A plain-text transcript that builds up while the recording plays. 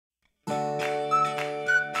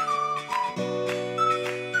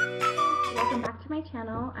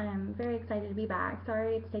channel. I'm very excited to be back.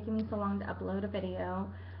 Sorry it's taken me so long to upload a video.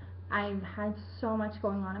 I've had so much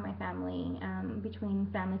going on in my family, between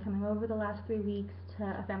family coming over the last 3 weeks to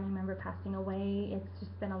a family member passing away. It's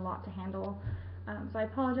just been a lot to handle. So I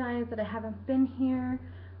apologize that I haven't been here,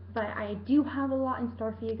 but I do have a lot in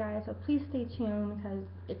store for you guys, so please stay tuned because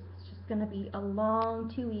it's just going to be a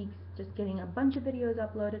long 2 weeks just getting a bunch of videos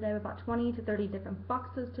uploaded. I have about 20 to 30 different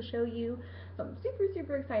boxes to show you, so I'm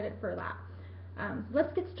super excited for that. So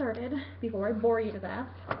let's get started before I bore you to death.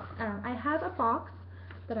 I have a box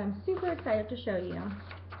that I'm super excited to show you.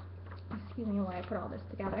 Excuse me while I put all this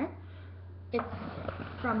together. It's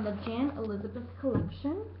from the JanElizabeth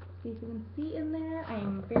collection. See if you can see in there. I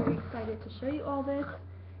am very excited to show you all this.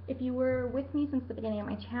 If you were with me since the beginning of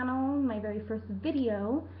my channel, my very first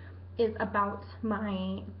video is about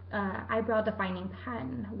my eyebrow defining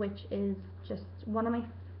pen, which is just one of my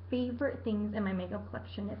favorite things in my makeup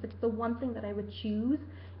collection. If it's the one thing that I would choose,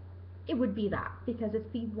 it would be that, because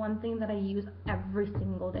it's the one thing that I use every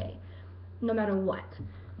single day, no matter what.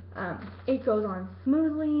 It goes on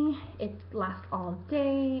smoothly, it lasts all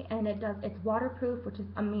day, and it's waterproof, which is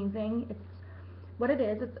amazing. It's what it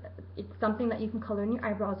is, it's something that you can color in your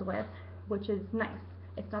eyebrows with, which is nice.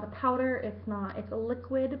 It's not a powder, it's a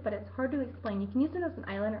liquid, but it's hard to explain. You can use it as an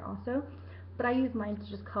eyeliner also, but I use mine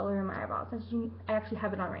to just color in my eyebrows. I actually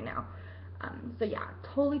have it on right now. So yeah,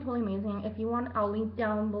 totally amazing. If you want, I'll link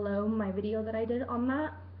down below my video that I did on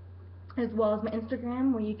that, as well as my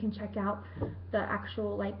Instagram, where you can check out the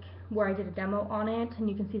actual, where I did a demo on it, and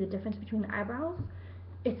you can see the difference between the eyebrows.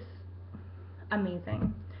 It's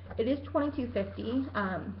amazing. It is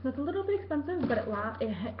 $22.50. It's a little bit expensive, but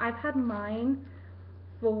I've had mine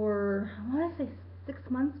for, I want to say 6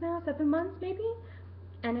 months now, 7 months maybe,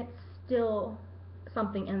 and it's still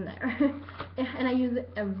something in there. And I use it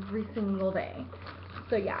every single day.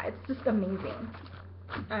 So yeah, it's just amazing.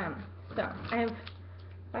 So I have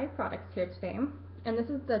 5 products here today, and this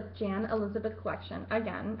is the JanElizabeth collection.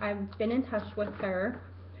 Again, I've been in touch with her.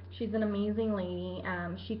 She's an amazing lady.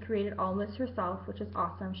 She created all this herself, which is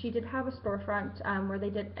awesome. She did have a storefront where they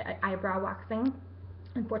did eyebrow waxing.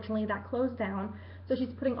 Unfortunately, that closed down, so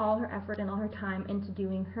she's putting all her effort and all her time into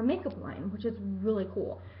doing her makeup line, which is really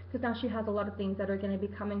cool, because now she has a lot of things that are going to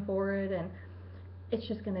be coming forward, and it's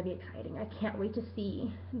just going to be exciting. I can't wait to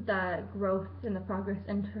see the growth and the progress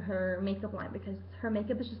into her makeup line, because her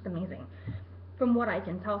makeup is just amazing from what I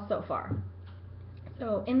can tell so far.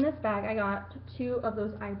 So in this bag I got 2 of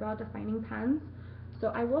those eyebrow defining pens. So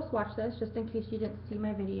I will swatch this just in case you didn't see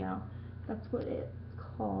my video. That's what it's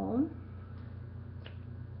called.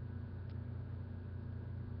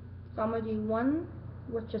 So I'm going to do one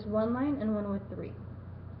with just 1 line and one with 3.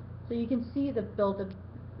 So you can see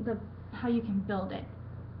how you can build it.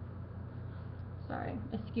 Sorry,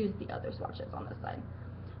 excuse the other swatches on this side.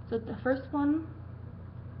 So the first one,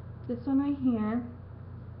 this one right here,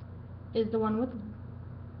 is the one with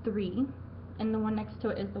 3, and the one next to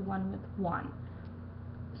it is the one with 1.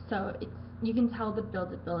 So you can tell the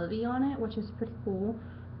buildability on it, which is pretty cool.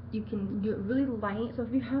 You can do it really light, so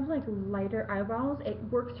if you have lighter eyebrows, it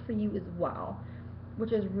works for you as well,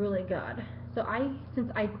 which is really good. So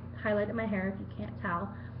since I highlighted my hair, if you can't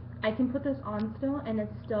tell, I can put this on still, and it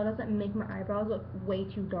still doesn't make my eyebrows look way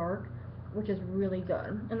too dark, which is really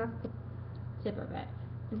good. And that's the tip of it,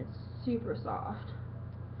 and it's super soft.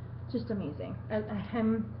 Just amazing.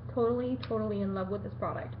 I'm totally in love with this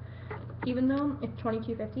product. Even though it's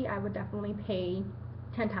 $22.50, I would definitely pay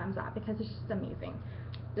 10 times that, because it's just amazing.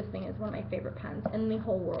 This thing is one of my favorite pens in the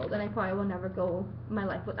whole world, and I probably will never go my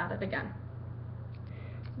life without it again.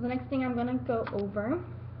 So the next thing I'm going to go over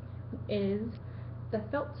is the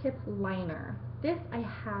felt tip liner. This I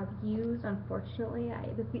have used, unfortunately.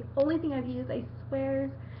 This is the only thing I've used, I swear,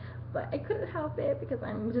 but I couldn't help it because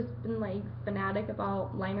I've just been fanatic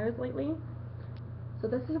about liners lately. So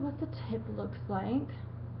this is what the tip looks like,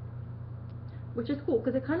 which is cool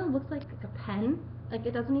because it kind of looks like a pen.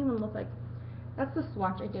 It doesn't even look like. That's the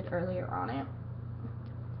swatch I did earlier on it.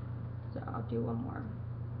 So I'll do one more.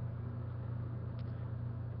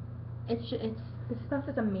 This stuff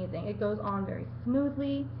is amazing. It goes on very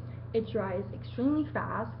smoothly. It dries extremely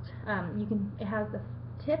fast. It has the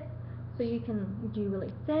tip, so you can do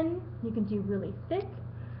really thin. You can do really thick.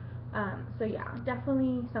 So yeah,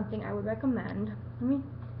 definitely something I would recommend. Let me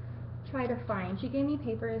try to find. She gave me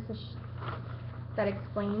papers that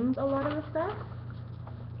explains a lot of the stuff.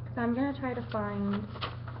 So I'm gonna try to find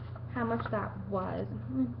how much that was.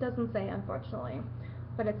 It doesn't say, unfortunately,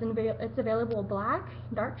 but it's available black,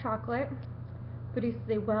 dark chocolate, produces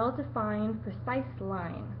a well-defined, precise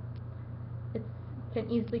line. It's Can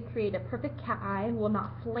easily create a perfect cat eye, will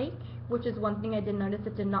not flake, which is one thing I did notice.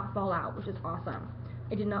 It did not fall out, which is awesome.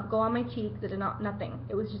 It did not go on my cheeks, it did not, nothing.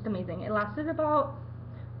 It was just amazing. It lasted about,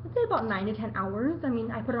 let's say about 9 to 10 hours. I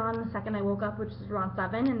mean, I put it on the second I woke up, which is around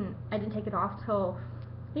 7, and I didn't take it off till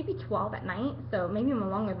maybe 12 at night, so maybe even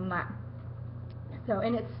longer than that. So,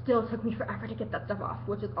 and it still took me forever to get that stuff off,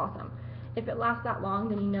 which is awesome. If it lasts that long,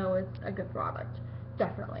 then you know it's a good product,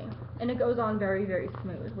 definitely. And it goes on very, very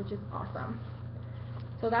smooth, which is awesome.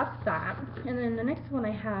 So that's that. And then the next one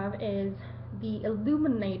I have is the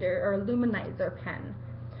Illuminator or Illuminizer pen.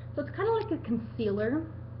 So it's kind of like a concealer.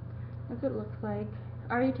 That's what it looks like.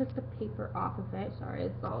 I already took the paper off of it. Sorry,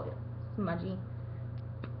 it's all smudgy.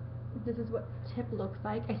 This is what the tip looks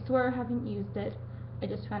like. I swear I haven't used it. I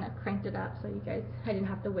just kind of cranked it up so you guys, I didn't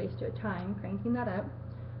have to waste your time cranking that up.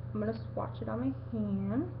 I'm going to swatch it on my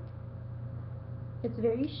hand. It's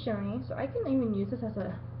very shiny, so I can even use this as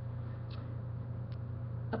a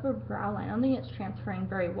upper brow line. I don't think it's transferring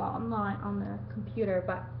very well. I'm not on the computer,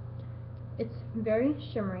 but it's very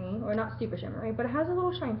shimmery, or not super shimmery, but it has a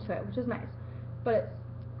little shine to it, which is nice. But it's,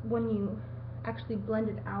 when you actually blend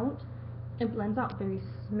it blends out very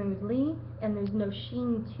smoothly, and there's no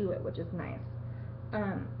sheen to it, which is nice.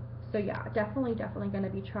 So yeah, definitely going to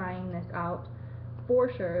be trying this out for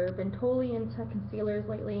sure. Been totally into concealers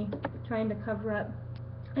lately, trying to cover up.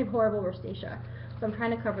 I have horrible rosacea, so I'm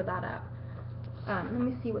trying to cover that up. Let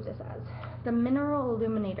me see what this says. The Mineral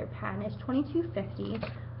Illuminator pen is $22.50,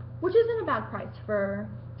 which isn't a bad price for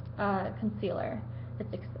concealer.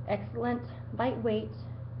 It's excellent, lightweight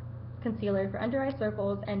concealer for under eye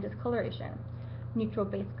circles and discoloration. Neutral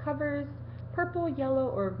base covers purple, yellow,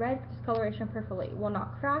 or red discoloration perfectly. Will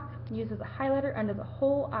not crack. Uses a highlighter under the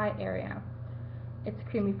whole eye area. Its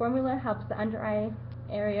creamy formula helps the under eye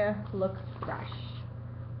area look fresh.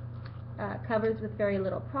 Covers with very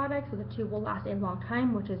little product, so the tube will last a long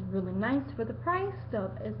time, which is really nice for the price.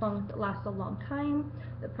 So as long as it lasts a long time,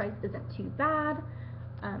 the price isn't too bad.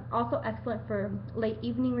 Also excellent for late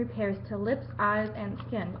evening repairs to lips, eyes, and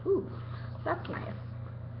skin. Ooh, that's nice.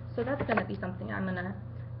 So that's going to be something I'm going to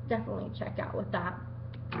definitely check out with that.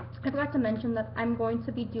 I forgot to mention that I'm going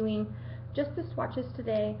to be doing just the swatches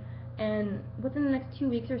today, and within the next 2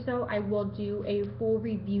 weeks or so I will do a full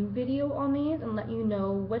review video on these and let you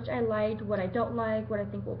know which I liked, what I don't like, what I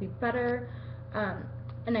think will be better,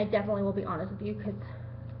 and I definitely will be honest with you, because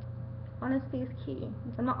honesty is key.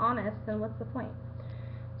 If I'm not honest, then what's the point?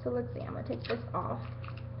 So let's see, I'm going to take this off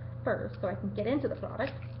first so I can get into the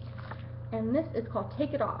product, and this is called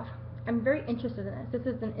Take It Off. I'm very interested in this.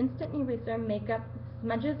 This is an instant eraser makeup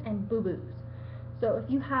smudges and boo-boos. So if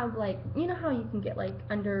you have, like, you know how you can get, like,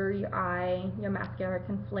 under your eye, your mascara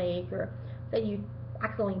can flake, or say you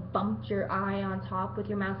accidentally bumped your eye on top with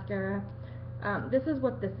your mascara. This is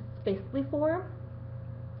what this is basically for.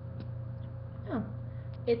 Oh,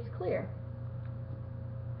 it's clear.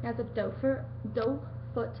 It has a doe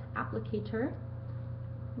foot applicator.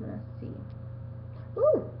 I'm gonna see.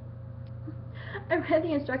 Ooh! I read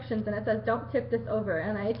the instructions and it says don't tip this over,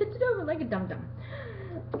 and I tipped it over like a dum-dum.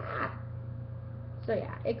 So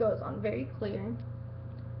yeah, it goes on very clear.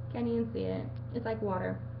 Can't even see it. It's like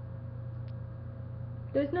water.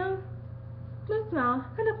 There's no smell.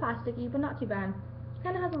 Kind of plasticky, but not too bad.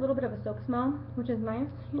 Kind of has a little bit of a soap smell, which is nice.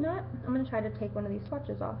 You know what? I'm going to try to take one of these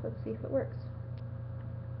swatches off. Let's see if it works.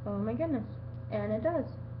 Oh my goodness. And it does.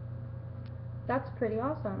 That's pretty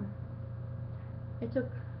awesome. I took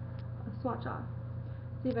a swatch off.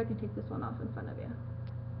 See if I can take this one off in front of you.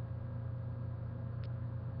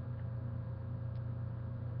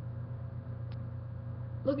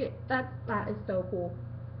 Look at that. That is so cool.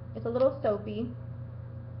 It's a little soapy,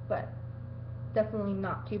 but definitely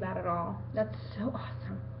not too bad at all. That's so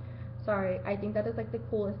awesome. Sorry, I think that is like the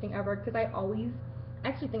coolest thing ever, because I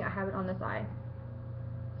actually think I have it on this eye.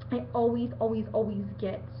 I always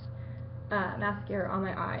get mascara on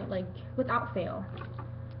my eye, like without fail.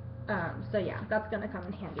 So yeah, that's gonna come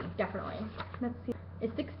in handy, definitely. Let's see.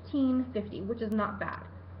 It's $16.50, which is not bad.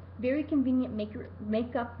 Very convenient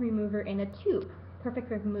makeup remover in a tube. Perfect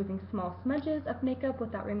for removing small smudges of makeup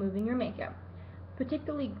without removing your makeup.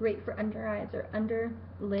 Particularly great for under eyes or under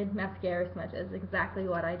lid mascara smudges. Exactly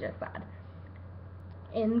what I just said.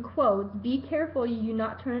 In quotes, be careful you do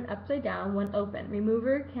not turn it upside down when open.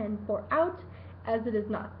 Remover can pour out as it is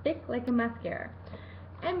not thick like a mascara.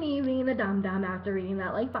 And me being the dum-dum after reading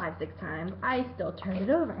that like 5-6 times, I still turned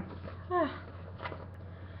it over.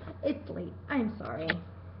 It's late. I'm sorry.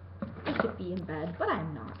 I should be in bed, but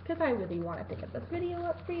I'm not, because I really wanted to get this video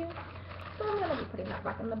up for you. So I'm going to be putting that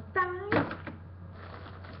back in the bag.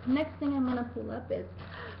 Next thing I'm going to pull up is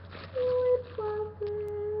lip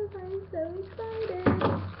glosses. I'm so excited.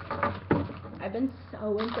 I've been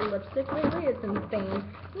so into lipstick lately, it's insane.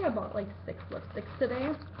 I think I bought like 6 lipsticks today.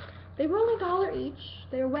 They were only $1 each.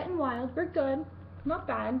 They're Wet n Wild. They're good. Not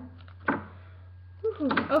bad.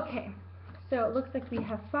 Okay, so it looks like we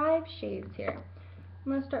have 5 shades here.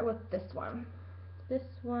 I'm going to start with this one. This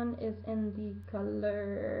one is in the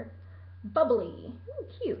color Bubbly. Ooh,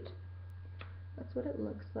 cute. That's what it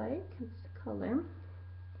looks like. It's the color.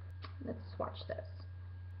 Let's swatch this.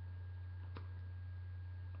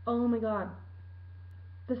 Oh my god.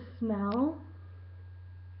 The smell.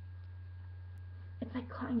 It's like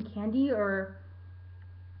cotton candy or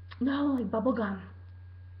no, like bubble gum.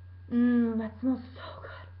 That smells so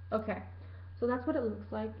good. Okay, so that's what it looks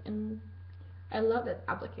like, and I love this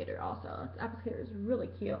applicator also. This applicator is really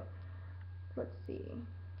cute. Let's see.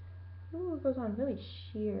 Ooh, it goes on really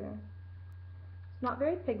sheer. It's not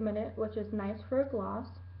very pigmented, which is nice for a gloss.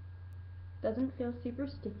 Doesn't feel super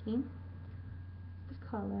sticky. The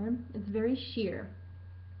color, it's very sheer,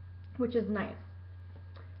 which is nice.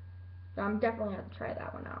 So I'm definitely going to try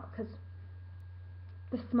that one out, because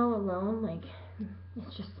the smell alone, like, it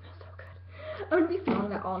just smells so good. I'm going to be smelling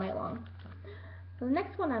that all night long. So the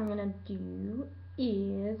next one I'm going to do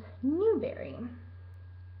is Newberry.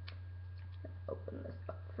 Let's open this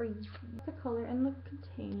up for you. The color and the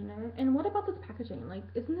container. And what about this packaging? Like,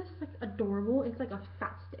 isn't this like adorable? It's like a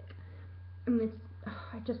fat stick. And it's,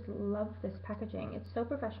 I just love this packaging. It's so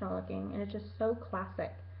professional looking, and it's just so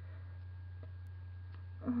classic.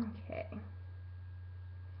 Okay.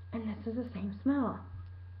 And this is the same smell.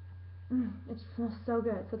 It smells so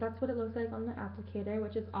good. So that's what it looks like on the applicator,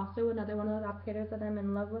 which is also another one of those applicators that I'm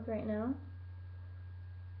in love with right now.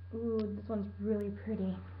 Ooh, this one's really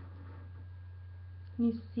pretty. Can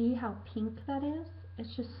you see how pink that is?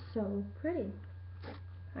 It's just so pretty.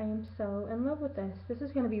 I am so in love with this. This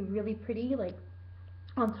is going to be really pretty, like,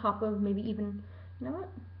 on top of maybe even, you know what?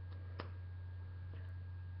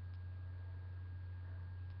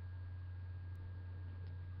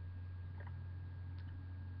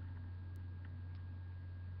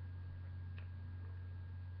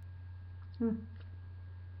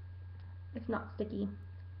 It's not sticky.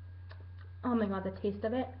 Oh my god, the taste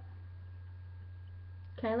of it.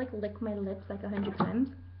 Can I like lick my lips like 100 times?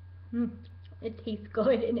 It tastes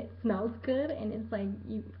good and it smells good, and it's like,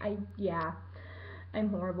 yeah, I'm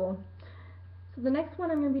horrible. So the next one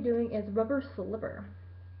I'm going to be doing is Rubber Slipper.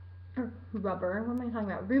 Or rubber, what am I talking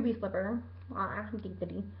about? Ruby Slipper. Ah,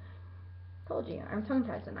 giggity. Told you, I'm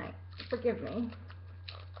tongue-tied tonight. Forgive me.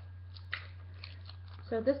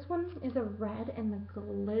 So this one is a red, and the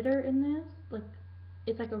glitter in this, like,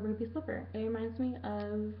 it's like a ruby slipper. It reminds me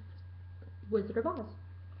of Wizard of Oz.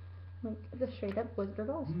 Like, it's a straight up Wizard of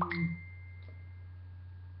Oz.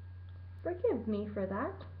 Forgive me for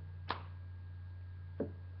that.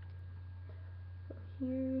 So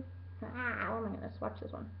here, oh my goodness, watch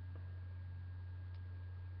this one.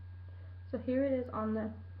 So here it is on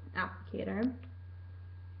the applicator,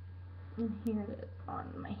 and here it is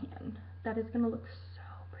on my hand. That is going to look so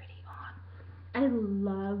pretty on. I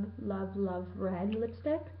love, love, love red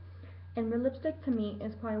lipstick, and red lipstick to me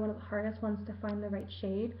is probably one of the hardest ones to find the right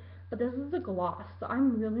shade, but this is a gloss, so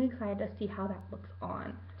I'm really excited to see how that looks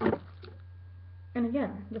on. And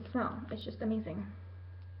again, the smell is just amazing.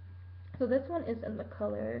 So this one is in the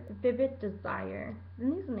color Vivid Desire.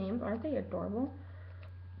 And these names, aren't they adorable?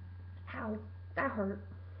 Ow, that hurt.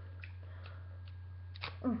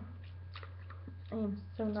 I am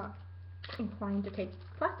so not inclined to take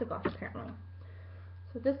plastic off, apparently.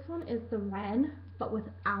 So this one is the red, but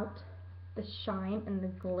without the shine and the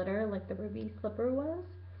glitter like the Ruby Slipper was,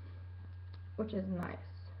 which is nice.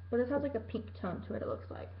 But this has like a pink tone to it, it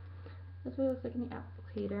looks like. That's what it looks like in the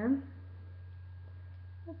applicator.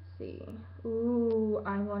 Let's see. Ooh,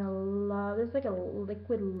 I'm gonna love this. Is like a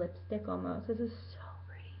liquid lipstick almost. This is so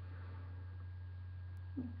pretty.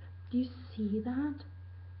 Do you see that?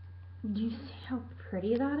 Do you see how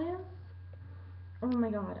pretty that is? Oh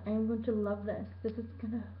my god, I am going to love this. This is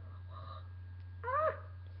gonna...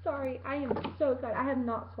 Sorry, I am so excited. I have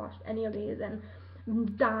not swatched any of these, and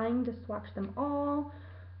I'm dying to swatch them all.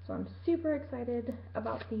 So I'm super excited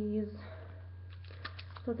about these.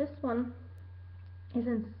 So this one is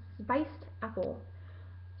in Spiced Apple.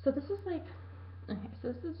 So this is like, okay,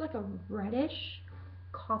 so this is like a reddish,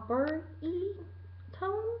 copper-y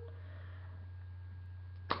tone.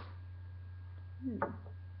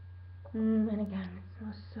 And again, it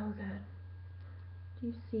smells so good. Do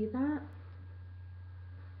you see that?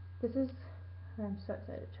 This is, I'm so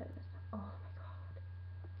excited to try this. Oh my god.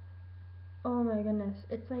 Oh my goodness.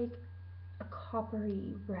 It's like a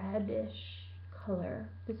coppery, reddish color.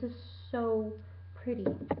 This is so pretty.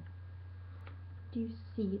 Do you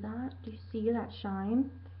see that? Do you see that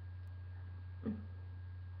shine?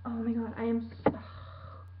 Oh my god,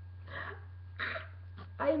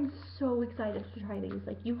 I am so excited to try these.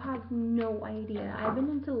 Like, you have no idea. I've been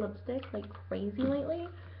into lipstick like crazy lately,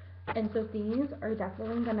 and so these are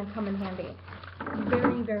definitely gonna come in handy.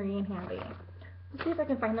 Very, very in handy. Let's see if I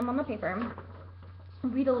can find them on the paper.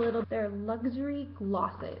 Read a little. They're luxury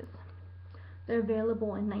glosses. They're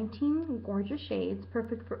available in 19 gorgeous shades,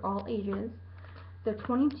 perfect for all ages. They're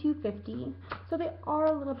 $22.50, so they are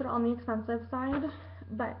a little bit on the expensive side,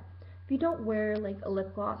 but if you don't wear like a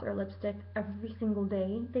lip gloss or lipstick every single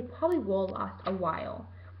day, they probably will last a while.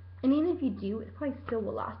 And even if you do, it probably still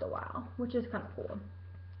will last a while, which is kind of cool.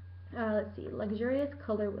 Let's see, luxurious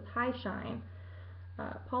color with high shine.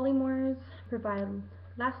 Polymers provide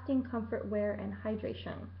lasting comfort, wear, and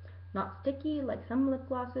hydration. Not sticky like some lip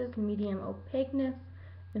glosses, medium opaqueness,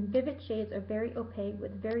 and vivid shades are very opaque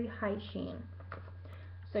with very high sheen.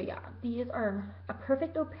 So yeah, these are a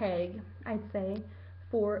perfect opaque, I'd say,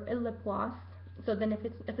 for a lip gloss. So then if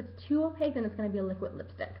it's too opaque, then it's going to be a liquid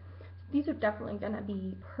lipstick. These are definitely going to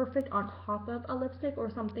be perfect on top of a lipstick or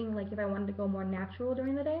something, like if I wanted to go more natural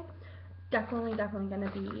during the day. Definitely going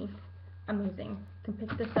to be amazing. I can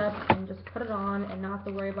pick this up and just put it on and not have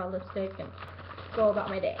to worry about lipstick and go about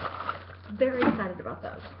my day. Very excited about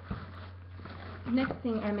those. Next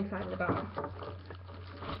thing I'm excited about,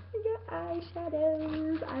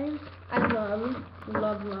 eyeshadows. I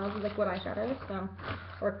love liquid eyeshadows, so,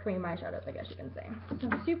 or cream eyeshadows, I guess you can say. So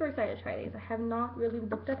I'm super excited to try these. I have not really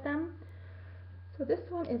looked at them. So this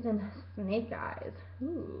one is in Snake Eyes.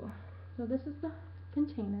 Ooh. So this is the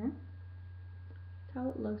container. That's how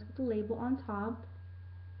it looks with the label on top,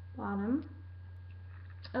 bottom.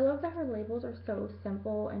 I love that her labels are so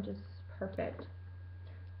simple and just perfect.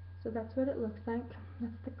 So that's what it looks like.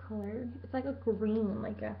 That's the color. It's like a green,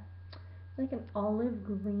 like an olive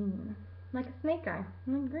green, like a snake eye,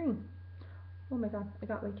 like green. Oh my god, I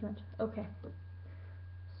got way too much. Okay,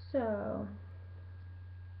 so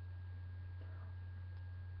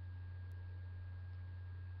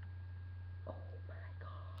oh my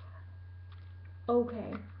god.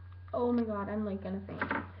 Okay. Oh my god, I'm like gonna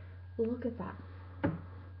faint. Look at that.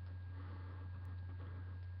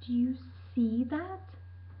 Do you see that?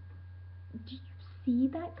 Do you see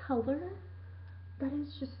that color? That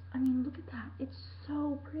is just, I mean, look at that. It's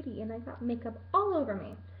so pretty, and I got makeup all over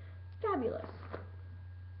me. Fabulous.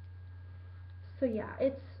 So yeah,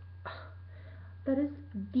 that is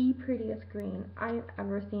the prettiest green I've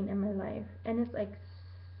ever seen in my life, and it's like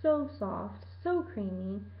so soft, so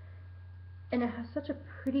creamy, and it has such a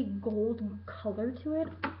pretty gold color to it.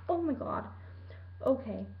 Oh my god.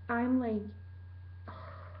 Okay, I'm like,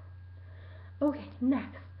 okay,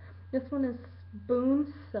 next. This one is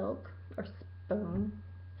Spoon Silk, or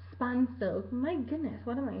Spun Silk. My goodness,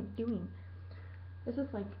 what am I doing? This is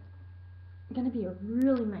like gonna be a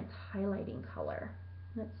really nice highlighting color.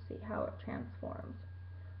 Let's see how it transforms.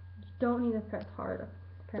 You don't need to press hard.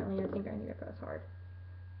 Apparently I think I need to press hard.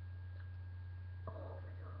 Oh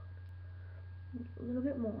my god. A little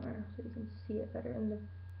bit more so you can see it better in the...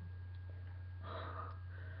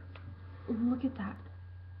 Look at that.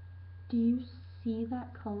 Do you see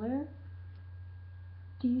that color?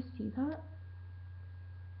 Do you see that?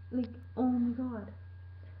 Like, oh my god.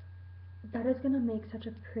 That is gonna make such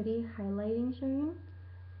a pretty highlighting shade.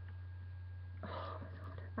 Oh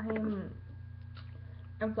my god.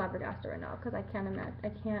 I'm flabbergasted right now because I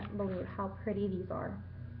can't believe how pretty these are.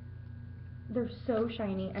 They're so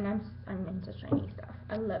shiny, and I'm into shiny stuff.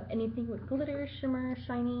 I love anything with glitter, shimmer,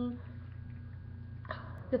 shiny.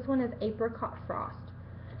 This one is Apricot Frost.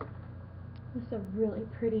 This is a really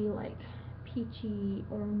pretty, like, peachy,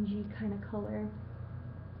 orangey kind of color.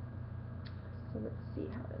 So let's see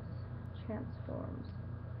how this transforms.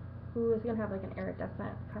 Ooh, it's gonna have like an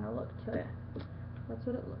iridescent kind of look to it. That's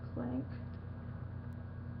what it looks like.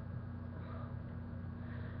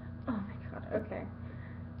 Oh my god, okay.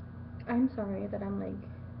 I'm sorry that I'm like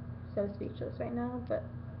so speechless right now, but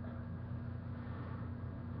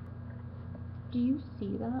do you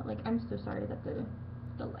see that? Like, I'm so sorry that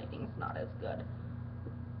the lighting's not as good.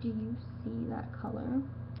 Do you see that color?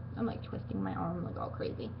 I'm like twisting my arm like all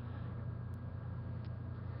crazy.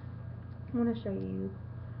 I want to show you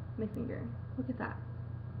my finger. Look at that.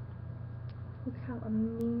 Look how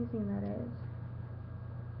amazing that is.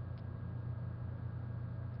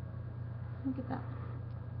 Look at that.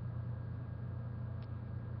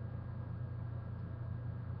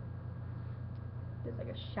 There's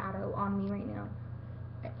like a shadow on me right now.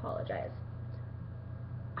 I apologize.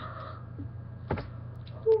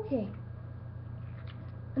 Okay.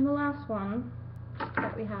 And the last one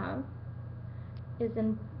that we have is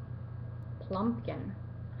in Plumpkin.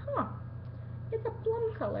 Huh. It's a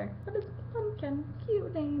plum color, but it's Plumpkin.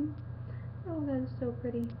 Cute name. Oh, that is so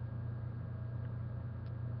pretty.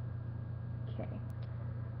 Okay.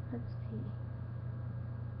 Let's see.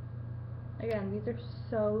 Again, these are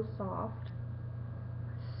so soft.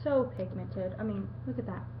 So pigmented. I mean, look at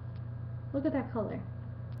that. Look at that color.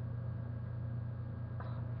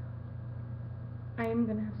 I am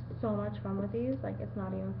gonna have so much fun with these, like it's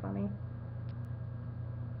not even funny.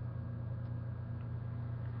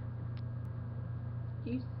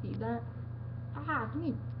 Do you see that? Ah, let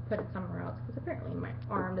me put it somewhere else, because apparently my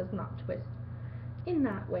arm does not twist in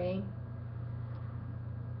that way.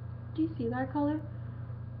 Do you see that color?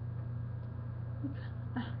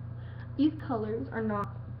 These colors are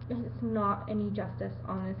not, it's not any justice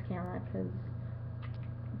on this camera, because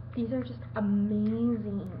these are just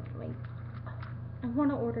amazing. Like, I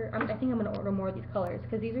want to order, I think I'm going to order more of these colors,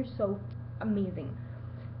 because these are so amazing.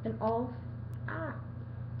 And all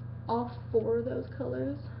 4 of those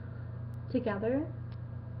colors together,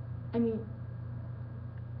 I mean,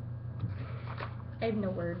 I have no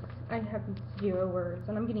words. I have 0 words,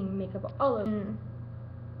 and I'm getting makeup all over.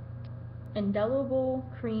 Indelible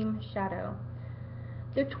Cream Shadow.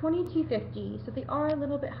 They're $22.50, so they are a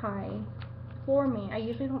little bit high for me. I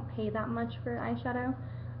usually don't pay that much for eyeshadow,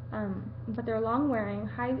 but they're long wearing,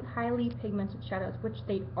 highly pigmented shadows, which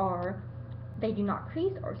they are. They do not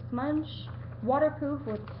crease or smudge. Waterproof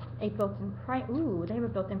with a built-in prime. Ooh, they have a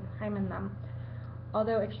built-in prime in them.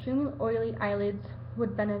 Although extremely oily eyelids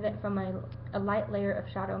would benefit from a light layer of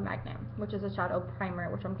Shadow Magnet, which is a shadow primer,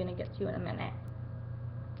 which I'm going to get to in a minute.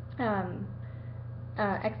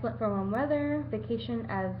 Excellent for warm weather. Vacation,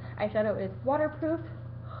 as eyeshadow is waterproof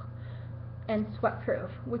and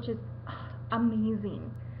sweatproof, which is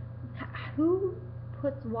amazing. Who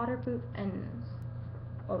puts waterproof and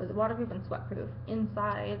waterproof and sweatproof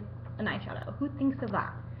inside an eyeshadow? Who thinks of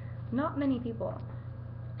that? Not many people.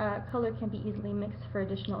 Color can be easily mixed for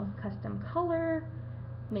additional custom color.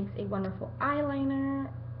 Makes a wonderful eyeliner.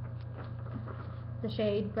 The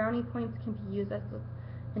shade Brownie Points can be used as an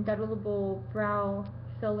indelible brow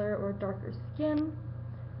filler or darker skin.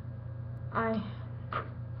 I'm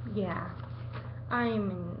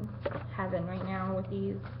in heaven right now with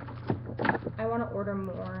these. I want to order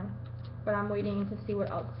more, but I'm waiting to see what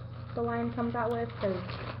else the line comes out with, because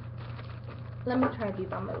let me try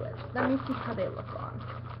these on my lips. Let me see how they look on.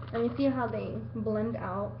 Let me see how they blend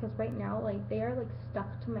out, because right now, like, they are like stuck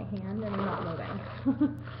to my hand and they're not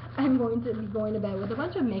moving. I'm going to be going to bed with a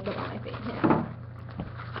bunch of makeup on my face here.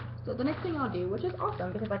 So the next thing I'll do, which is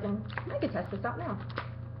awesome because I can test this out now.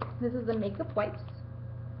 This is the makeup wipes.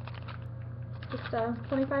 Just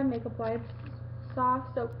 25 makeup wipes.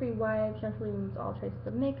 Soft, soap-free wipe, gently removes all traces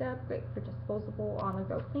of makeup. Great for disposable,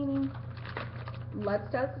 on-the-go cleaning.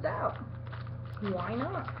 Let's test it out. Why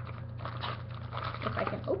not? If I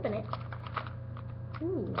can open it.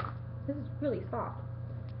 Ooh, this is really soft.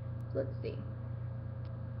 Let's see.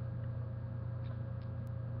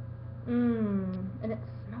 And it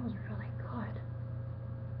smells really good.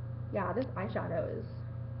 Yeah, this eyeshadow is,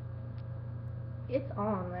 it's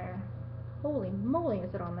on there. Holy moly,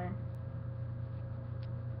 is it on there.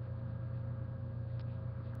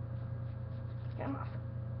 Come off.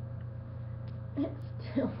 It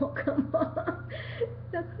still won't come off.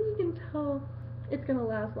 That's how you can tell it's gonna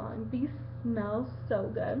last long. These smell so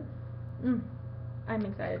good. I'm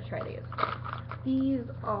excited to try these. These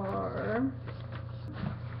are,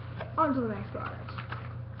 on to the next product.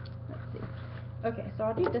 Let's see. Okay, so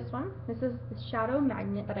I'll do this one. This is the Shadow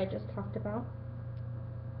Magnet that I just talked about.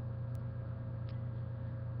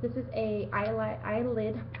 This is a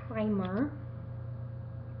eyelid primer,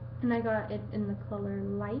 and I got it in the color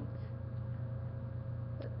Light.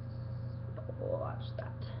 Let's watch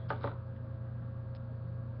that.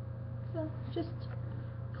 So just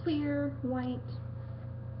clear white.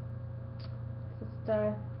 Just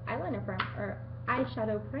eyeliner primer or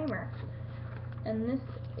eyeshadow primer, and this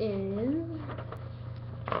is,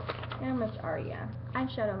 how much are ya?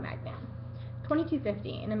 Eyeshadow Magnet,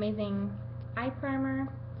 $22.50. An amazing eye primer.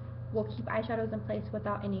 Will keep eyeshadows in place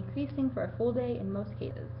without any creasing for a full day in most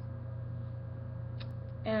cases.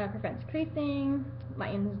 Prevents creasing,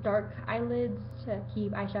 lightens dark eyelids to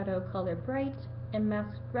keep eyeshadow color bright, and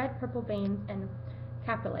masks red, purple veins and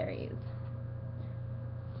capillaries.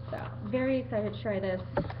 So, very excited to try this.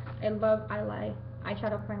 I love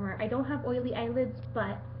eyeshadow primer. I don't have oily eyelids,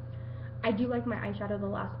 but I do like my eyeshadow to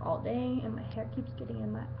last all day, and my hair keeps getting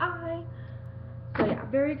in my eye. So yeah,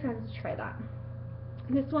 very excited to try that.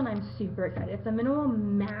 This one I'm super excited. It's a minimal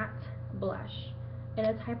matte blush, and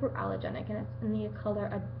it's hypoallergenic, and it's in the color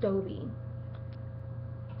Adobe.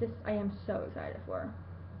 This I am so excited for.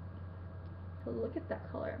 So look at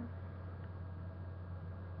that color.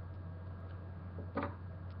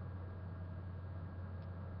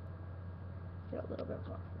 Get a little bit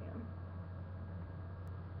more for you.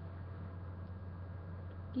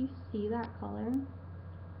 Do you see that color?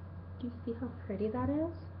 Do you see how pretty that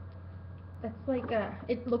is? It's like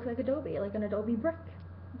it looks like adobe, like an adobe brick.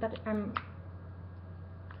 That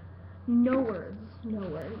no words,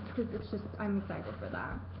 because it's just, I'm excited for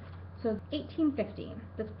that. So 1850,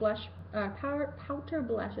 this blush, powder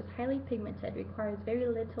blush is highly pigmented, requires very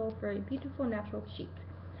little for a beautiful natural chic.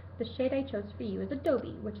 The shade I chose for you is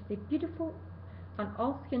Adobe, which is a beautiful on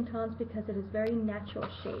all skin tones because it is very natural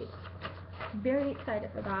shade. Very excited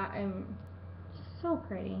for that. I'm so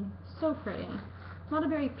pretty, so pretty. Not a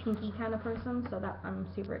very pinky kind of person, so that I'm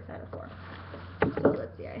super excited for. So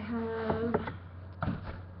let's see, I have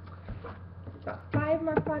about 5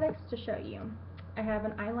 more products to show you. I have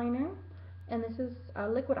an eyeliner, and this is a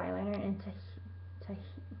liquid eyeliner in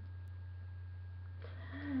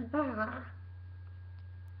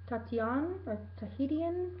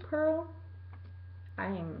Tahitian Pearl. I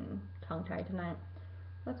am tongue-tied tonight.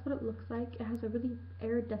 That's what it looks like. It has a really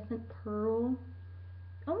iridescent pearl,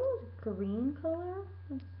 almost green color.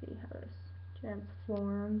 Let's see how this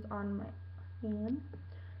transforms on my hand.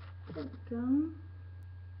 There we go.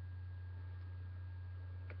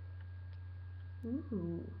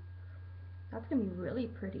 Ooh, that's gonna be really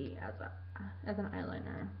pretty as an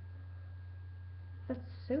eyeliner. That's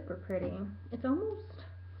super pretty. It's almost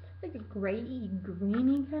like a grayy,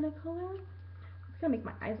 greeny kind of color. It's gonna make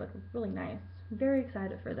my eyes look really nice. Very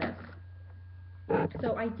excited for this.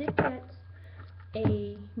 So I did get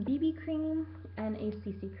a BB cream and a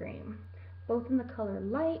CC cream, both in the color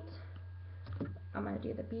light. I'm gonna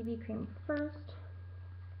do the BB cream first.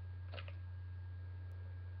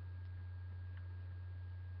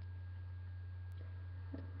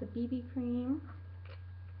 The BB cream.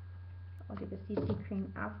 I'll do the CC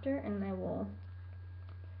cream after, and I will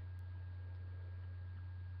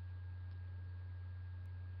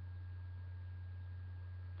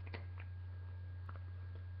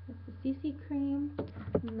the CC cream.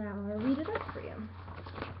 Now I'll read it up for you.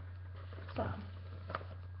 So,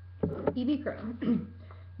 BB cream.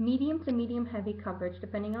 Medium to medium heavy coverage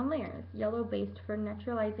depending on layers. Yellow based for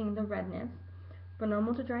neutralizing the redness. For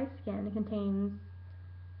normal to dry skin, it contains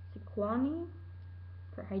Sequani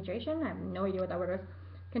for hydration. I have no idea what that word is.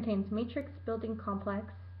 Contains matrix building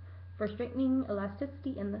complex for straightening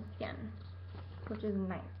elasticity in the skin, which is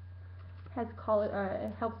nice. Has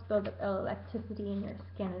it helps build up elasticity in your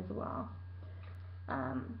skin as well.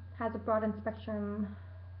 Has a broadened spectrum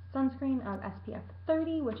sunscreen of SPF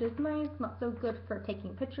 30, which is nice. Not so good for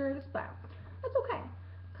taking pictures, but that's okay.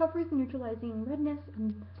 Covers neutralizing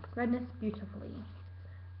redness beautifully,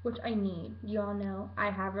 which I need. You all know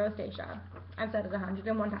I have rosacea. I've said it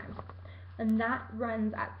 101 times. And that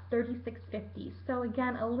runs at $36.50. So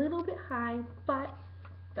again, a little bit high, but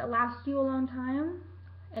if it lasts you a long time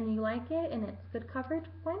and you like it and it's good coverage,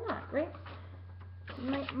 why not, right?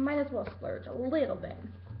 Might as well splurge a little bit.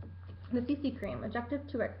 The CC cream, objective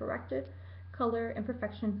to correct color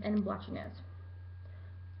imperfections and blotchiness.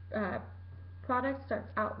 Product starts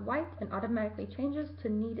out white and automatically changes to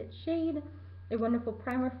needed shade. A wonderful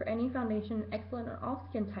primer for any foundation, excellent on all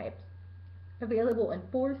skin types. Available in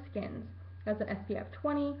 4 skins. Has an SPF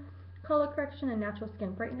 20, color correction and natural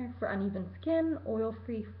skin brightener for uneven skin.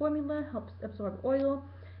 Oil-free formula helps absorb oil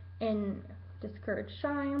and discourage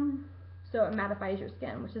shine, so it mattifies your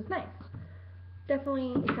skin, which is nice.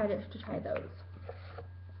 Definitely excited to try those.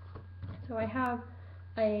 So I have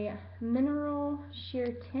a mineral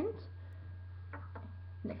sheer tint,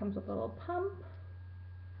 and it comes with a little pump.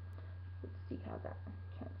 Let's see how that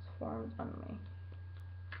transforms on my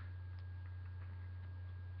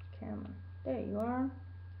camera. There you are.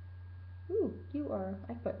 Ooh,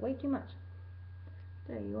 I put way too much.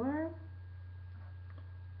 There you are.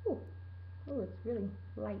 Ooh, it's really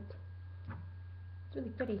light. It's really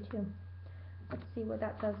pretty too. Let's see what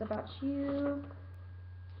that says about you.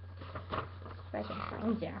 If I can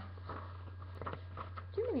find ya.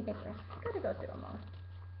 Too many pictures. Gotta go through them all.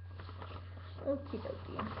 Okie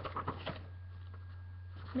dokie.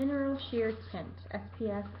 Mineral Sheer Tint,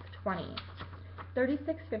 SPF 20.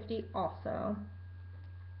 $36.50 also.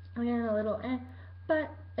 Again, a little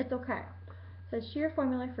but it's okay. It says sheer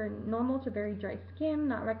formula for normal to very dry skin,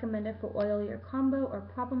 not recommended for oily or combo or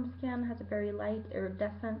problem skin. Has a very light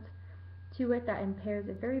iridescent to it that impairs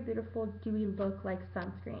a very beautiful dewy look like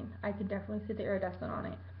sunscreen. I can definitely see the iridescent on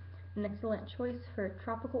it. An excellent choice for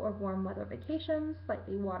tropical or warm weather vacations,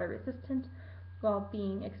 slightly water resistant, while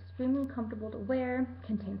being extremely comfortable to wear,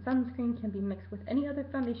 contains sunscreen, can be mixed with any other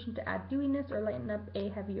foundation to add dewiness or lighten up a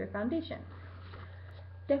heavier foundation.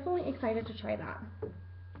 Definitely excited to try that.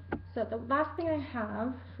 So the last thing I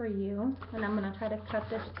have for you, and I'm going to try to cut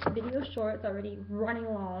this video short, it's already running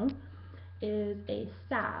long, is a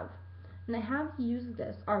salve. And I have used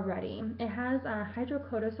this already. It has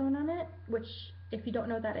hydrocortisone on it, which, if you don't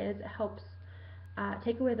know what that is, it helps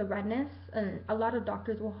take away the redness. And a lot of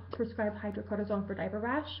doctors will prescribe hydrocortisone for diaper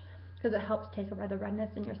rash because it helps take away the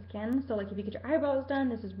redness in your skin. So like if you get your eyebrows done,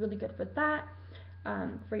 this is really good for that.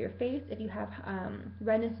 For your face, if you have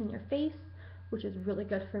redness in your face, which is really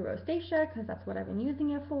good for rosacea, because that's what I've been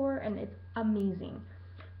using it for, and it's amazing.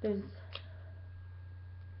 There's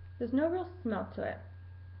no real smell to it,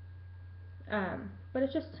 but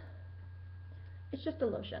it's just a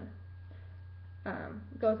lotion.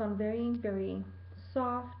 It goes on very, very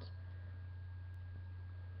soft.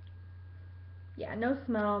 Yeah, no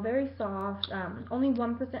smell, very soft. Only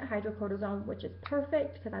 1% hydrocortisone, which is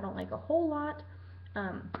perfect because I don't like a whole lot.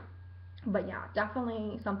 But yeah,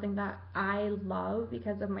 definitely something that I love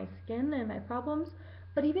because of my skin and my problems.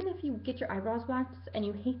 But even if you get your eyebrows waxed and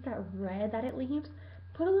you hate that red that it leaves,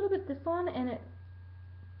 put a little bit of this on and it,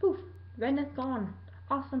 poof, redness gone.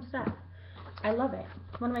 Awesome stuff. I love it.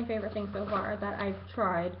 One of my favorite things so far that I've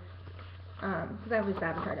tried, because I always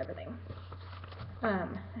haven't tried everything.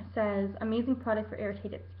 It says, amazing product for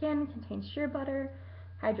irritated skin, contains shea butter,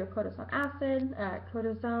 hydrocortisone acid,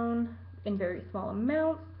 cortisone in very small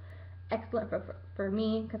amounts. Excellent for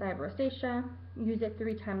me because I have rosacea. Use it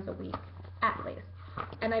 3 times a week at least,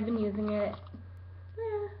 and I've been using it.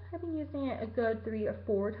 I've been using it a good 3 or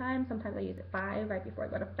 4 times. Sometimes I use it 5 right before I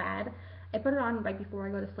go to bed. I put it on right before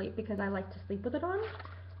I go to sleep because I like to sleep with it on.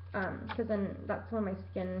 Because then that's when my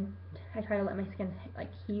skin, I try to let my skin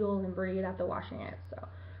like heal and breathe after washing it. So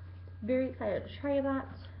very excited to try that.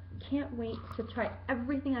 Can't wait to try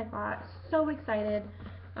everything I got. So excited.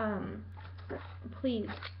 Please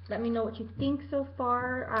let me know what you think so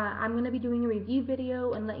far. I'm going to be doing a review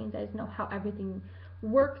video and letting you guys know how everything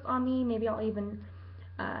works on me. Maybe I'll even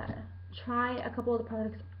try a couple of the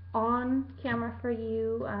products on camera for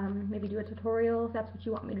you. Maybe do a tutorial if that's what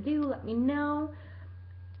you want me to do. Let me know.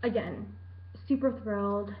 Again, super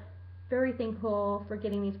thrilled, very thankful for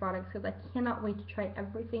getting these products because I cannot wait to try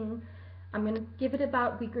everything. I'm going to give it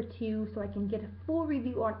about a week or 2 so I can get a full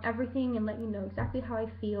review on everything and let you know exactly how I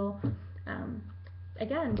feel.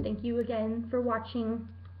 Again, thank you again for watching.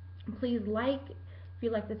 Please like if you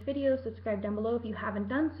like this video, subscribe down below if you haven't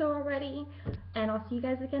done so already, and I'll see you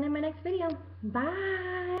guys again in my next video.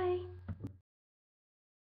 Bye!